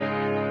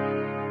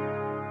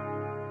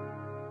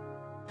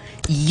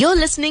You're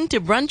listening to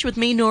Brunch with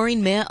me,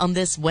 Noreen Mayer, on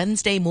this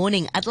Wednesday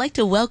morning. I'd like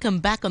to welcome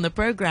back on the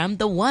program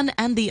the one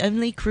and the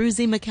only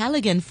Cruzanne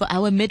Macalligan for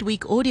our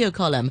midweek audio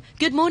column.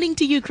 Good morning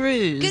to you,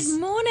 Cruz. Good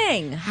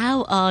morning.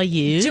 How are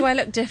you? Do I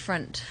look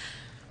different?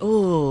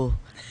 Oh,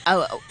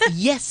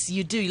 yes,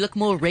 you do. You look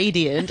more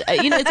radiant.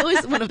 It's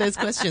always one of those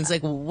questions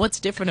like,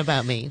 what's different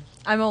about me?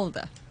 I'm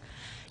older.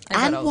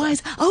 And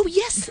wise. Oh,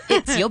 yes,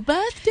 it's your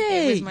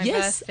birthday. It was my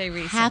birthday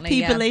recently.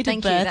 Happy belated birthday.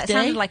 Thank you. That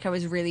sounded like I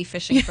was really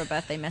fishing for a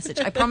birthday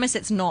message. I promise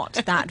it's not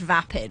that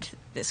vapid,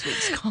 this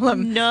week's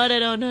column.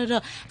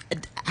 No.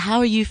 How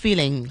are you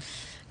feeling?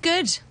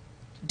 Good.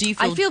 Do you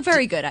feel I feel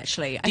very good,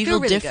 actually. Do you feel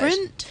feel really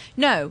different? Good.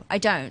 No, I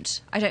don't.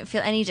 I don't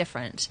feel any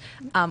different,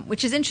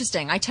 which is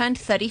interesting. I turned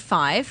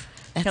 35.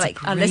 I feel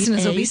like our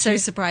listeners will be so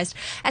surprised.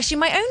 Actually,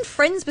 my own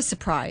friends were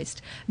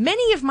surprised.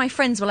 Many of my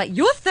friends were like,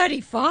 "You're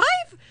 35?"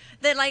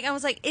 That I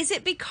was like, is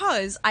it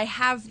because I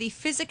have the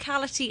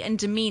physicality and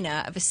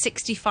demeanor of a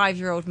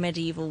 65-year-old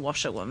medieval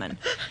washerwoman?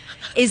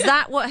 Is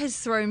that what has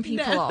thrown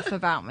people off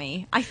about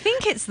me? I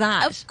think it's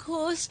that. Of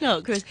course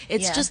not, Chris.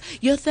 It's just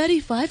you're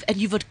 35 and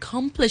you've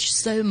accomplished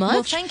so much.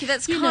 Well, thank you.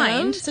 That's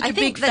kind. Such a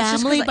big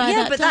family by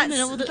that time.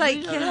 That's all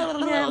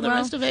the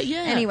rest of it.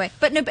 Yeah. Anyway,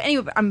 but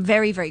I'm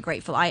very, very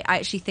grateful. I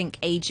actually think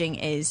aging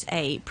is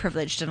a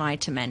privilege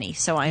denied to many.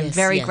 So I'm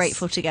very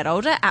grateful to get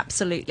older.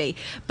 Absolutely.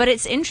 But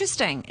it's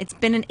interesting. It's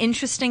been an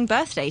interesting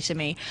birthday to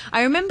me.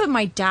 I remember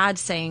my dad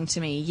saying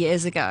to me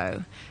years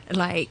ago,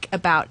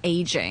 about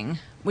aging,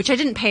 which I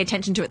didn't pay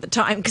attention to at the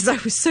time because I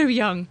was so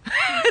young.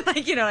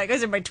 I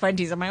was in my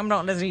 20s. I'm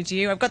not listening to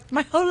you. I've got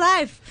my whole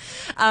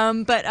life.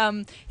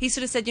 But he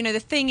sort of said, the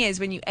thing is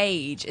when you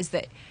age is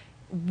that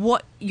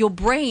what your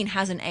brain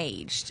hasn't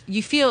aged.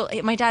 You feel,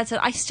 my dad said,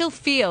 I still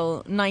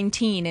feel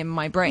 19 in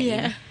my brain.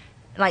 Yeah.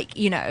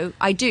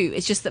 I do.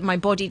 It's just that my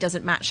body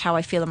doesn't match how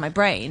I feel in my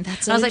brain.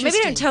 That's so I was like, maybe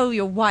don't tell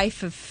your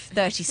wife of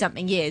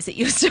 30-something years that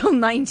you're still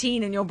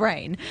 19 in your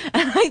brain.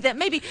 That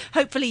maybe,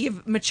 hopefully,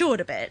 you've matured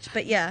a bit.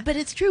 But yeah. But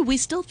it's true. We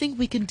still think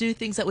we can do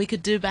things that we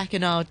could do back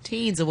in our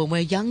teens or when we're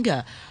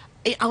younger.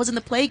 I was in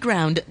the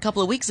playground a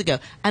couple of weeks ago,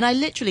 and I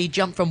literally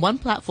jumped from one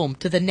platform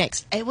to the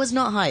next. It was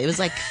not high. It was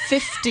like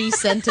 50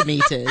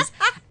 centimeters.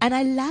 And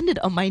I landed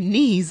on my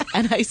knees,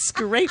 and I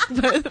scraped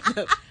both of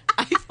them.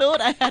 I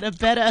thought I had a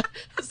better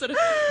sort of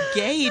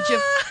gauge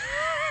of...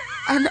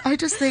 And I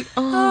just think,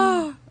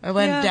 I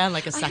went down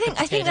like a sack of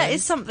potatoes. I think that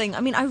is something.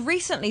 I mean, I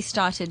recently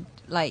started,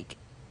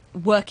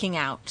 working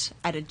out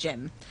at a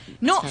gym.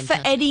 Not for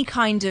any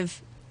kind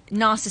of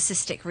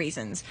narcissistic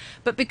reasons,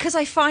 but because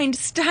I find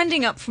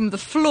standing up from the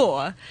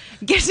floor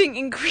getting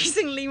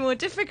increasingly more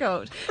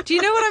difficult. Do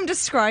you know what I'm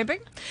describing?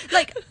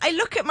 I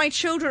look at my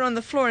children on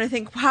the floor and I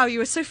think, wow,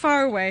 you are so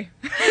far away.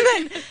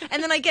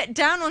 and then I get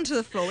down onto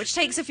the floor, which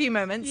takes a few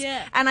moments,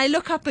 and I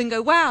look up and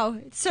go, wow,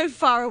 it's so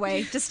far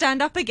away to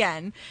stand up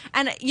again.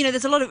 And,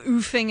 there's a lot of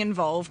oofing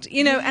involved,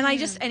 and I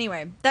just,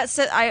 anyway,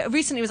 I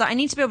recently was like, I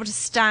need to be able to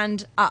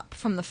stand up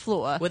from the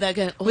floor without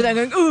going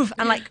oof,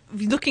 and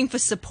looking for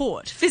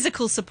support,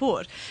 physical support.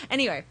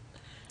 Anyway,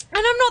 and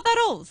I'm not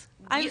that old.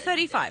 I'm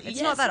 35.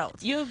 It's not that old.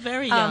 You're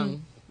very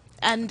young.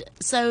 And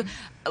so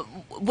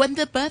when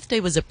the birthday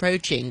was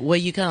approaching, were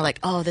you kind of like,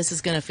 oh, this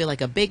is going to feel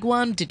like a big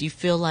one? Did you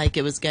feel like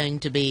it was going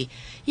to be,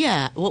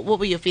 what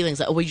were your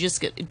feelings like? Or were you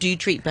just, do you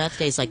treat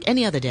birthdays like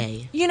any other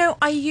day?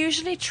 I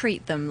usually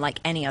treat them like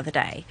any other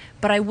day.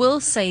 But I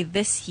will say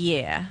this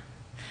year,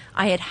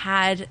 I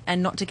had,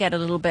 and not to get a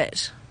little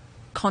bit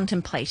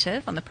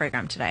contemplative on the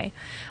program today,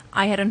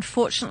 I had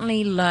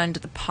unfortunately learned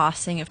the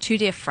passing of two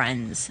dear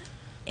friends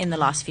in the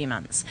last few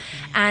months,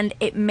 and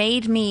it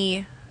made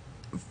me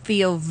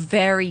feel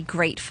very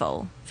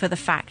grateful for the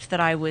fact that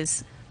I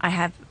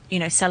have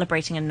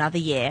celebrating another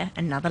year,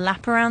 another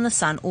lap around the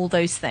sun, all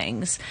those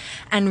things.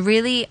 And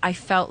really I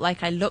felt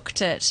like I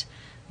looked at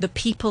the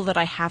people that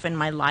I have in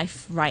my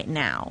life right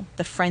now,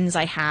 the friends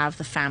I have,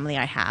 the family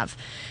I have,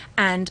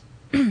 and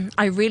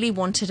I really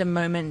wanted a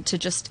moment to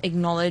just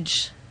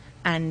acknowledge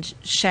and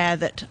share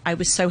that I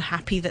was so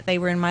happy that they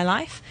were in my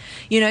life,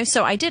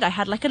 so I did. I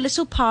had a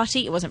little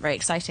party. It wasn't very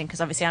exciting because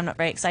obviously I'm not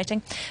very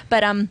exciting,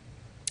 but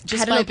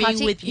just by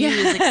being with you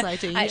is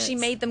exciting. I actually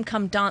made them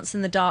come dance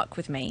in the dark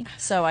with me.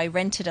 So I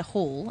rented a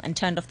hall and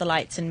turned off the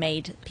lights and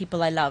made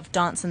people I love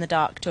dance in the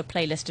dark to a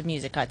playlist of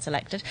music I'd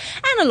selected.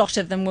 And a lot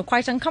of them were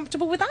quite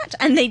uncomfortable with that,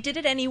 and they did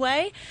it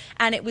anyway.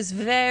 And it was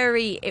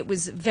very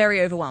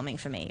overwhelming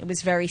for me. It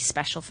was very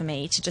special for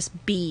me to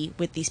just be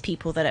with these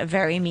people that are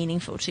very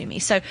meaningful to me.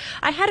 So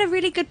I had a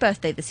really good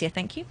birthday this year,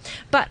 thank you.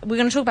 But we're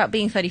going to talk about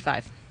being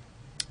 35.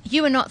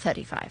 You are not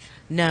 35.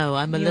 No,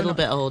 I'm a little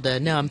bit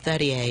older. No, I'm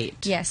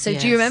 38. Yeah, so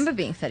do you remember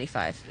being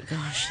 35?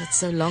 Gosh, that's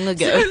so long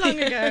ago. So long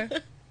ago.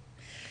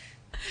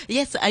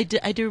 Yes, I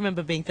do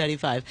remember being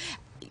 35.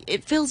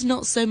 It feels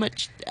not so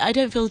much... I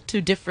don't feel too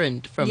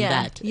different from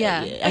that.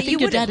 Yeah. I think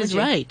your dad is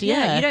right.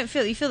 Yeah.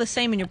 You feel the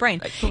same in your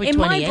brain. Like in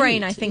my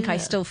brain, I think I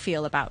still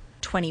feel about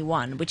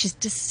 21, which is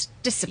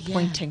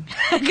disappointing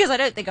because I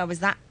don't think I was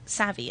that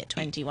savvy at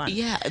 21.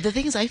 Yeah, the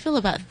thing is, I feel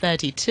about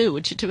 32,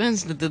 which to be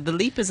honest, the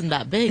leap isn't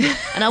that big,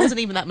 and I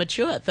wasn't even that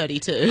mature at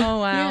 32. Oh,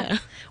 wow. Yeah.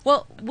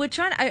 Well, we're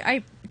trying.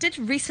 I did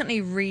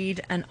recently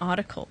read an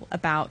article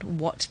about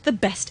what the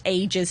best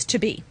age is to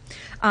be,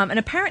 and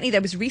apparently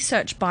there was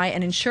research by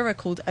an insurer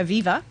called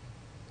Aviva,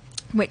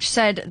 which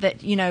said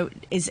that, you know,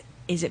 is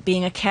it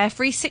being a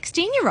carefree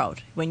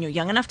 16-year-old when you're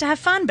young enough to have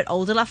fun but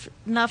old enough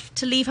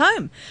to leave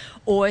home?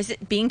 Or is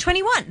it being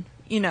 21,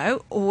 you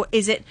know? Or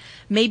is it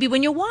maybe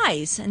when you're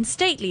wise and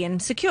stately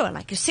and secure,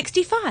 like you're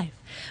 65?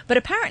 But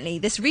apparently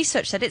this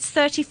research said it's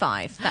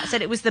 35. That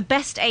said it was the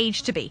best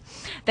age to be.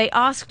 They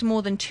asked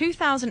more than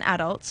 2,000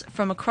 adults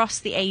from across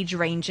the age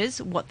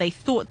ranges what they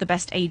thought the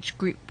best age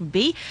group would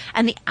be,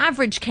 and the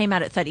average came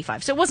out at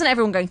 35. So it wasn't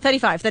everyone going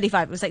 35,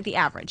 35. It was like the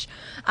average.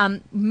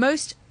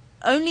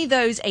 Only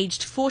those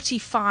aged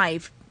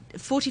 45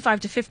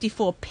 to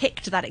 54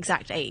 picked that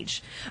exact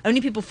age.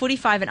 Only people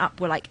 45 and up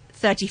were like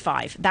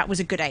 35. That was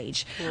a good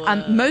age.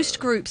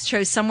 Most groups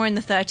chose somewhere in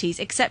the 30s,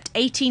 except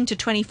 18 to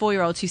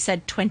 24-year-olds who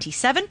said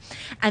 27,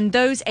 and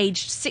those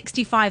aged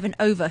 65 and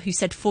over who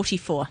said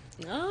 44.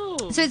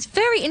 Oh. So it's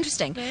very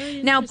interesting.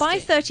 Very Now, by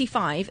interesting.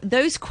 35,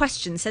 those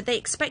questions said they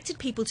expected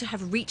people to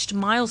have reached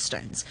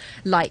milestones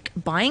like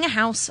buying a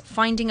house,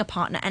 finding a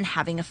partner, and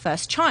having a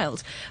first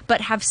child,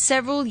 but have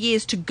several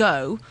years to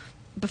go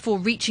before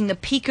reaching the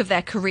peak of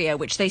their career,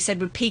 which they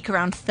said would peak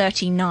around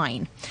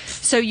 39.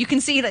 So you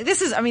can see, like,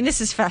 this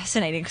is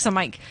fascinating, because I'm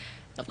like,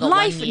 I've got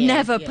life 1 year,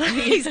 never yeah.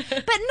 plays,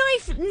 but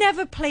life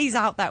never plays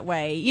out that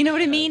way. You know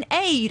what I mean?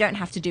 You don't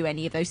have to do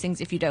any of those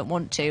things if you don't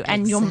want to,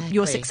 and your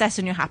Exactly. success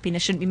and your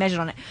happiness shouldn't be measured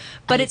on it.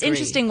 But I it's agree.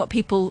 interesting what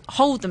people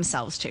hold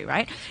themselves to,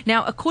 right?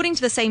 Now, according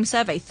to the same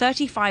survey,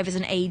 35 is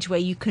an age where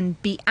you can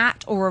be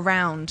at or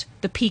around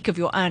the peak of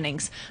your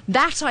earnings.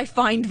 That I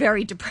find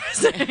very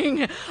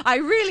depressing. I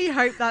really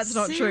hope that's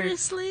not true.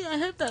 Seriously? I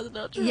hope that's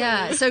not true.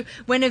 Yeah, so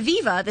when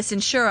Aviva, this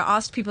insurer,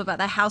 asked people about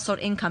their household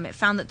income, it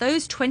found that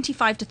those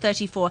 25 to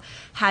 34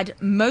 had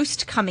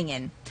most coming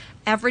in,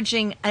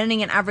 earning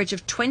an average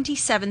of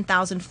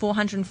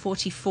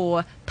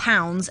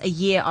 £27,444 a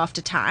year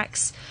after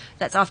tax.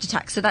 That's after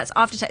tax. So that's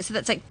after tax. So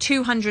that's like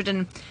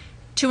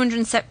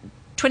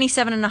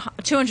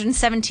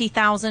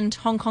 270,000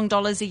 Hong Kong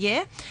dollars a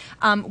year,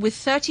 with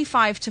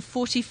 35 to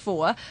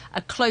 44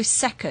 a close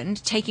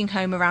second, taking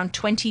home around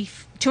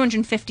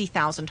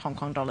 250,000 Hong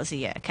Kong dollars a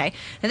year. Okay,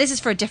 now this is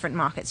for different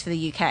markets for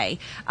the UK,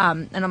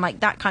 and I'm like,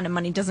 that kind of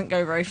money doesn't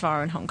go very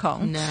far in Hong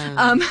Kong.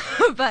 No.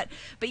 But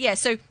yeah,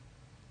 so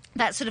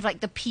that's sort of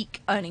like the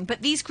peak earning.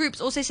 But these groups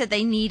also said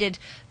they needed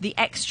the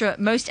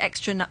most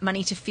extra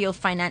money to feel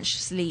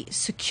financially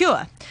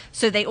secure.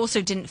 So they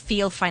also didn't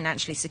feel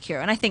financially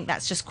secure. And I think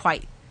that's just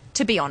quite,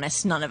 to be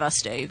honest, none of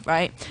us do,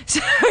 right? So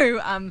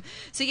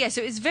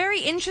it's very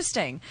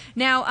interesting.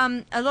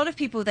 Now, a lot of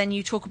people, then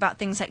you talk about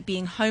things like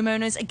being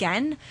homeowners.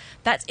 Again,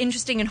 that's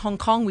interesting in Hong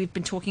Kong. We've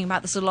been talking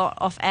about this a lot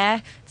off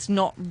air. It's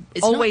not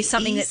always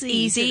something that's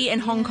easy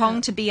in Hong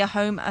Kong to be a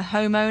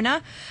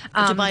homeowner.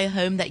 To buy a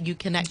home that you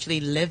can actually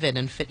live in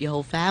and fit your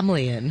whole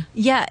family in.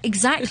 Yeah,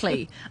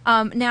 exactly.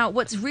 Now,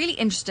 what's really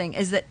interesting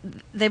is that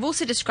they've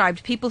also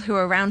described people who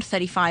are around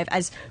 35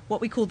 as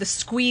what we call the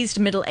squeezed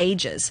Middle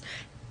Ages,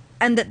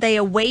 and that they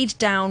are weighed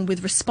down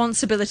with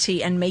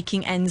responsibility and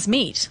making ends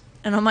meet.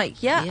 And I'm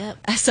like, yeah, Yep.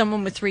 as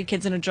someone with 3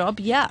 kids and a job,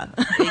 yeah.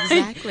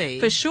 Exactly.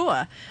 For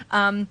sure.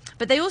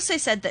 But they also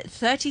said that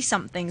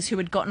 30-somethings who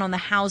had gotten on the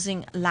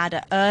housing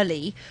ladder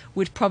early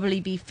would probably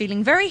be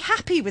feeling very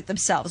happy with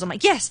themselves. I'm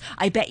like, yes,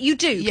 I bet you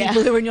do. Yeah.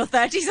 People who are in your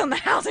 30s on the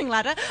housing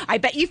ladder, I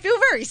bet you feel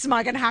very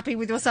smug and happy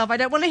with yourself. I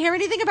don't want to hear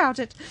anything about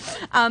it.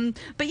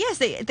 But yes,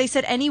 they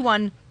said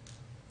anyone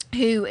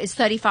who is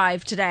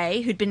 35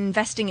 today, who'd been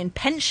investing in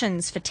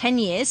pensions for 10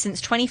 years since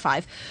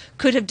 25,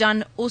 could have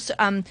done also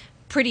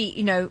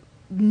pretty,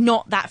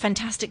 not that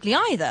fantastically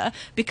either,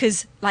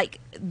 because like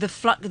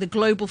the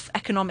global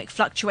economic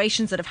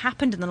fluctuations that have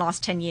happened in the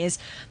last 10 years,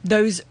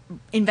 those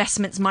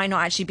investments might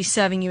not actually be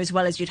serving you as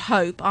well as you'd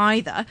hope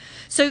either.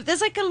 So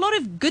there's like a lot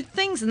of good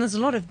things and there's a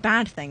lot of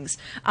bad things.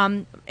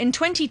 In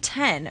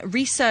 2010,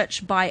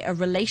 research by a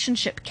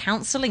relationship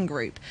counseling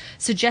group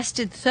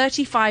suggested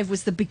 35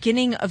 was the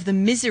beginning of the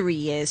misery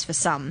years for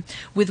some,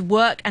 with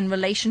work and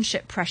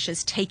relationship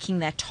pressures taking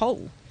their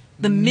toll.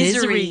 The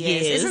misery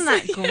years. Isn't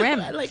that grim?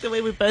 I like the way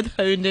we both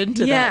honed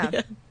into Yeah.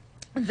 that.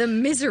 The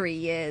misery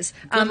years.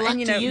 Good luck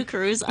to you,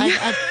 Cruz.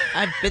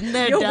 I've been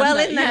there. You're done well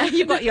that, in there.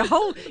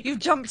 yeah. You've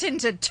jumped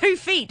into 2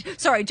 feet.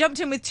 Sorry, jumped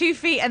in with 2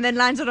 feet and then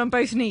landed on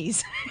both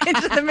knees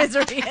into the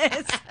misery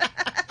years.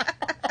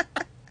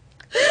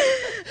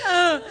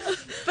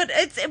 But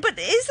is this,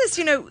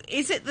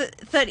 is it that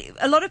 30?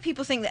 A lot of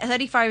people think that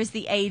 35 is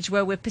the age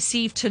where we're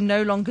perceived to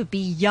no longer be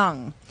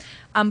young.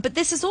 But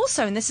this is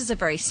also, and this is a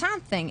very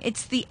sad thing,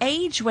 it's the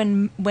age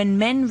when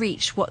men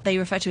reach what they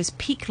refer to as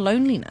peak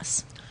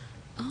loneliness.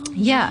 Oh,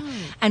 Yeah. no.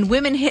 And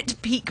women hit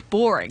peak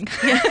boring.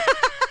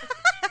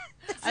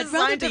 I'd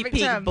rather be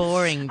peak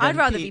boring. I'd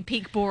rather be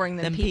peak boring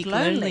than peak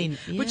lonely,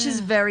 which is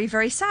very,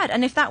 very sad.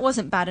 And if that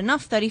wasn't bad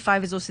enough,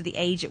 35 is also the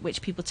age at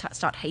which people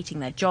start hating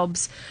their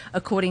jobs,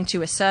 according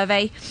to a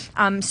survey.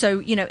 So,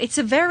 you know, it's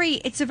a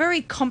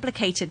very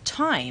complicated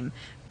time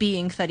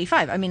being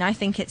 35. I mean, I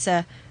think it's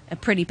a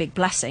pretty big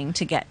blessing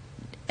to get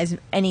as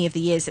any of the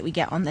years that we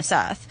get on this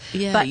earth.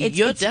 Yeah, but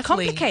it's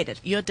complicated.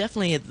 You're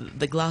definitely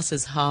the glass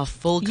is half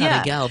full kind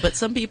of gal. But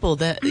some people,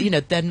 they're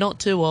not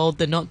too old,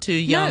 they're not too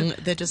young. No.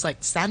 They're just like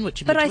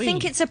sandwich in between. But I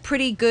think it's a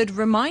pretty good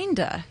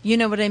reminder. You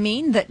know what I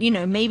mean? That, you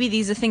know, maybe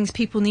these are things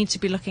people need to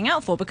be looking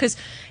out for, because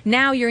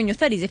now you're in your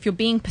 30s. If you're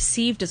being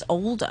perceived as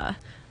older,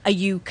 are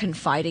you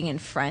confiding in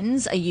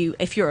friends? Are you,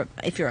 if you're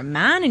a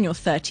man in your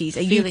 30s,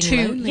 are you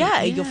too lonely?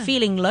 Yeah, you're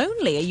feeling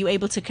lonely? Are you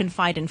able to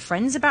confide in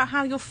friends about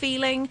how you're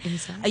feeling?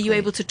 Exactly. Are you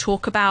able to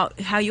talk about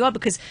how you are?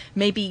 Because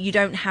maybe you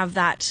don't have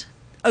that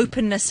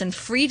openness and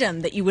freedom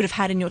that you would have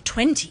had in your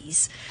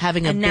 20s.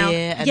 Having a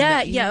beer.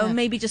 And or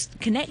maybe just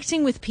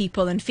connecting with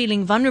people and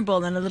feeling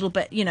vulnerable and a little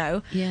bit, you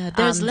know. Yeah,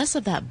 there's less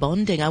of that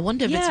bonding. I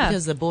wonder if it's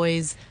because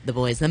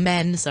the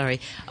men,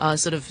 are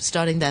sort of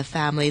starting their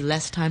family,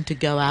 less time to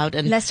go out.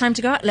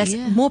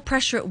 More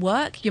pressure at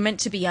work. You're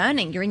meant to be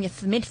earning. You're in your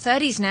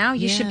mid-30s now.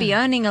 You should be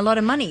earning a lot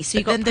of money. So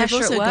you've got pressure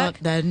at work. They've also got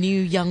their new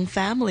young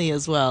family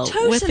as well.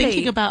 Totally. We're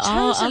thinking about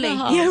our other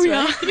halves. Yeah, we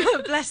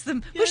are. Bless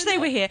them. Wish they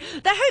were here.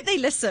 I hope they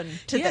listen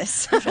to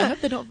this. I hope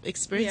they're not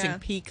experiencing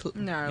peak.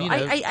 No,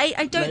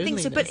 I don't think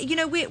so. But you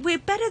know, we're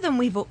better than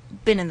we've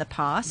been in the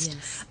past.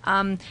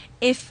 Yes.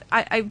 If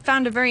I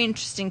found a very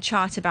interesting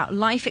chart about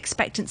life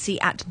expectancy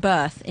at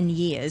birth in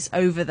years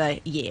over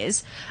the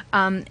years,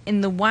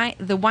 in the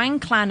Wang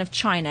clan of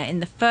China in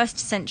the 1st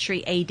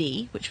century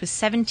AD, which was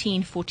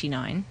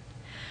 1749.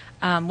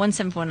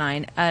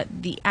 1749.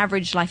 The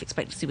average life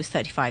expectancy was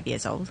 35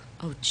 years old.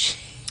 Oh, gee.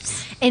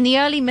 In the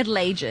early Middle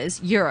Ages,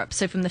 Europe,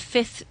 so from the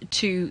 5th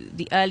to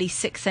the early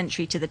 6th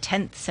century to the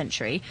 10th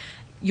century,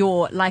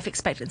 your life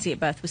expectancy at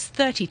birth was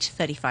 30 to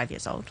 35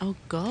 years old. Oh,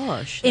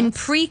 gosh. In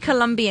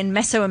pre-Columbian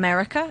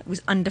Mesoamerica, it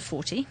was under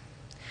 40.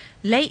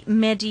 Late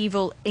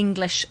medieval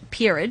English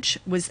peerage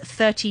was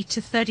 30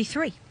 to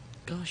 33.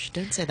 Gosh,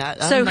 don't say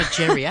that. I'm like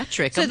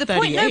geriatric. So I'm the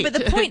 38. point, no,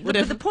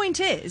 but the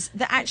point is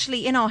that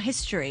actually in our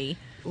history,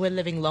 we're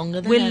living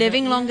longer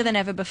than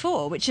ever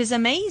before, which is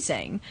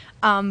amazing.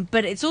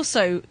 But it's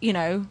also, you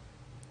know,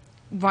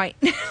 right,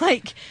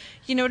 like,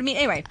 you know what I mean?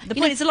 Anyway, the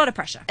point is a lot of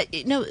pressure.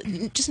 No,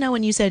 just now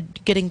when you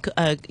said getting,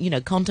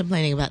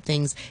 contemplating about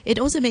things, it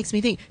also makes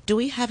me think, do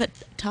we have it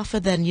tougher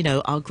than, you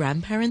know, our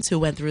grandparents who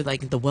went through,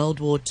 like, the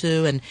World War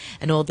II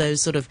and all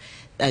those sort of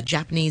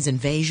Japanese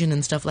invasion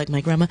and stuff like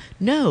my grandma?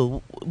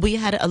 No, we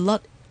had a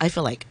lot. I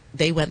feel like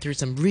they went through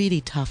some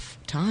really tough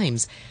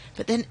times.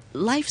 But then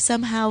life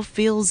somehow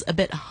feels a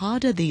bit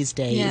harder these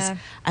days. Yeah.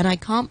 And I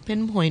can't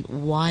pinpoint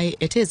why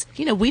it is.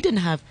 You know,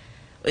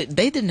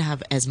 they didn't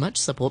have as much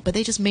support, but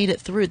they just made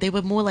it through. They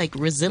were more like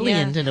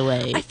resilient in a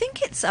way. I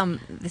think it's,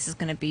 this is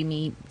going to be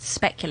me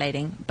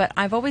speculating, but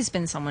I've always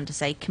been someone to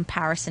say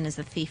comparison is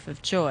the thief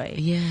of joy.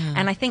 Yeah.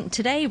 And I think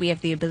today we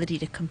have the ability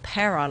to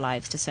compare our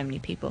lives to so many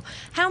people.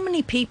 How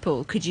many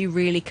people could you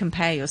really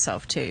compare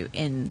yourself to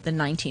in the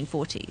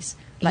 1940s?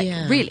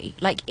 Like, really,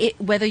 like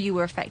whether you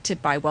were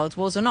affected by world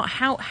wars or not,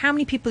 how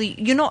many people,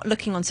 you're not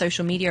looking on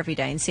social media every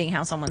day and seeing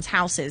how someone's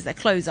house is, their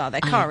clothes are,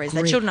 their car is,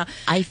 their children are.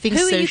 I think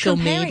social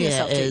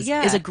media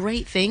is a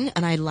great thing,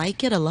 and I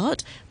like it a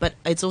lot, but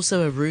it's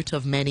also a root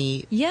of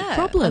many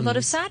problems. A lot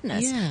of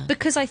sadness,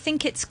 because I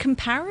think it's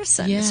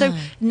comparison. Yeah. So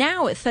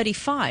now at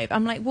 35,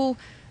 I'm like, well,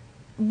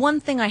 one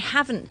thing I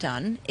haven't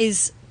done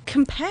is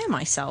compare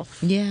myself.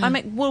 Yeah. I'm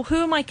like, well, who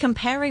am I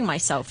comparing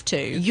myself to?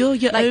 You're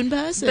your own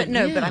person. But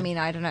no, but I mean,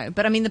 I don't know.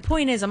 But I mean, the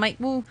point is, I'm like,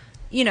 well,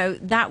 you know,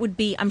 that would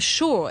be, I'm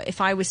sure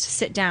if I was to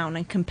sit down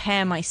and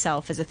compare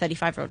myself as a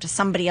 35-year-old to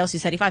somebody else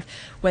who's 35,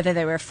 whether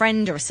they were a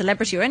friend or a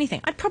celebrity or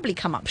anything, I'd probably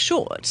come up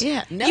short.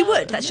 Yeah. No, you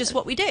would. That's just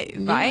what we do,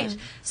 right?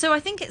 So I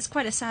think it's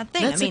quite a sad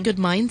thing. That's a good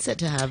mindset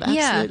to have,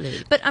 absolutely.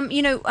 Yeah. But,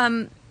 you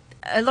know,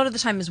 a lot of the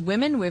time as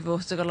women, we've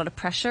also got a lot of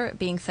pressure at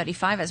being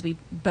 35, as we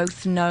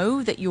both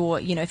know that you're,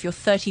 you know, if you're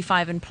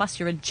 35 and plus,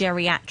 you're a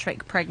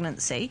geriatric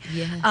pregnancy.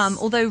 Yes.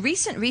 Although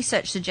recent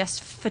research suggests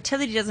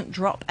fertility doesn't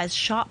drop as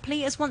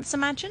sharply as once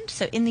imagined.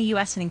 So in the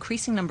US, an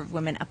increasing number of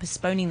women are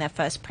postponing their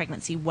first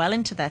pregnancy well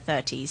into their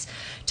 30s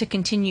to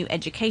continue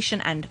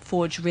education and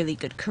forge really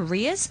good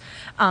careers.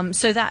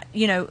 So that,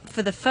 you know,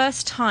 for the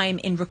first time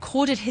in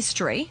recorded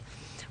history,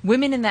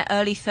 women in their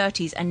early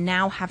 30s are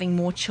now having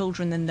more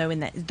children than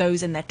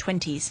those in their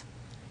 20s.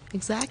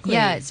 Exactly.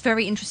 Yeah, it's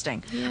very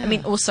interesting. Yeah. I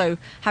mean, also,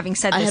 having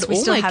said this, I had we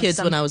all still my have kids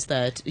some, when I was in my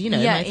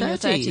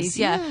 30s.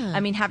 Yeah. I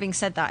mean, having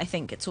said that, I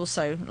think it's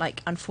also,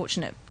 like,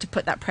 unfortunate to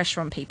put that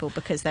pressure on people,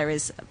 because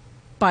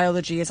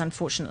biology is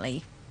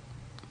unfortunately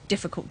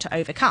difficult to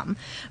overcome.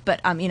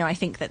 But, I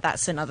think that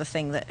that's another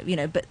thing that,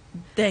 but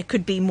there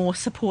could be more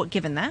support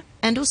given there.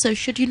 And also,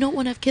 should you not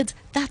want to have kids,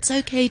 that's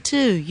okay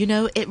too.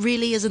 It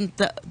really isn't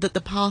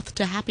the path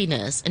to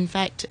happiness. In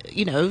fact,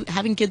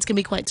 having kids can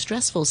be quite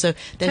stressful. So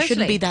there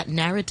shouldn't be that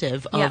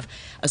narrative of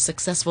a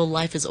successful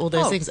life is all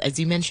those things, as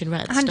you mentioned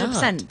right at the 100%.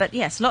 start. But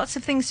yes, lots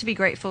of things to be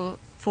grateful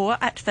for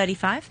at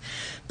 35.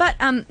 But,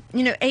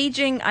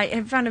 aging,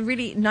 I found a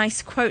really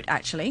nice quote,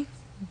 actually,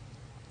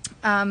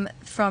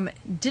 from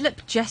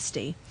Dilip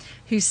Jesty,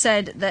 who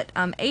said that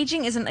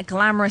aging isn't a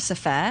glamorous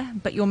affair,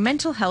 but your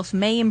mental health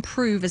may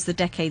improve as the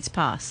decades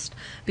pass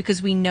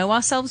because we know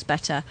ourselves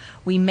better,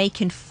 we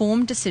make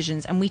informed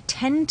decisions, and we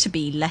tend to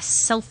be less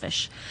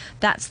selfish.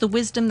 That's the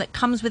wisdom that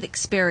comes with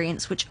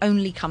experience, which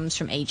only comes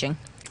from aging.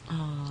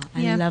 Oh,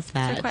 I love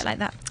that. So quite like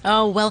that.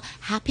 Oh, well,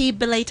 happy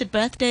belated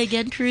birthday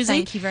again, Cruzy.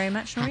 Thank you very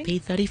much, Noreen. Happy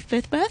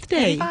 35th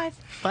birthday. 35.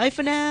 Bye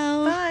for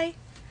now. Bye.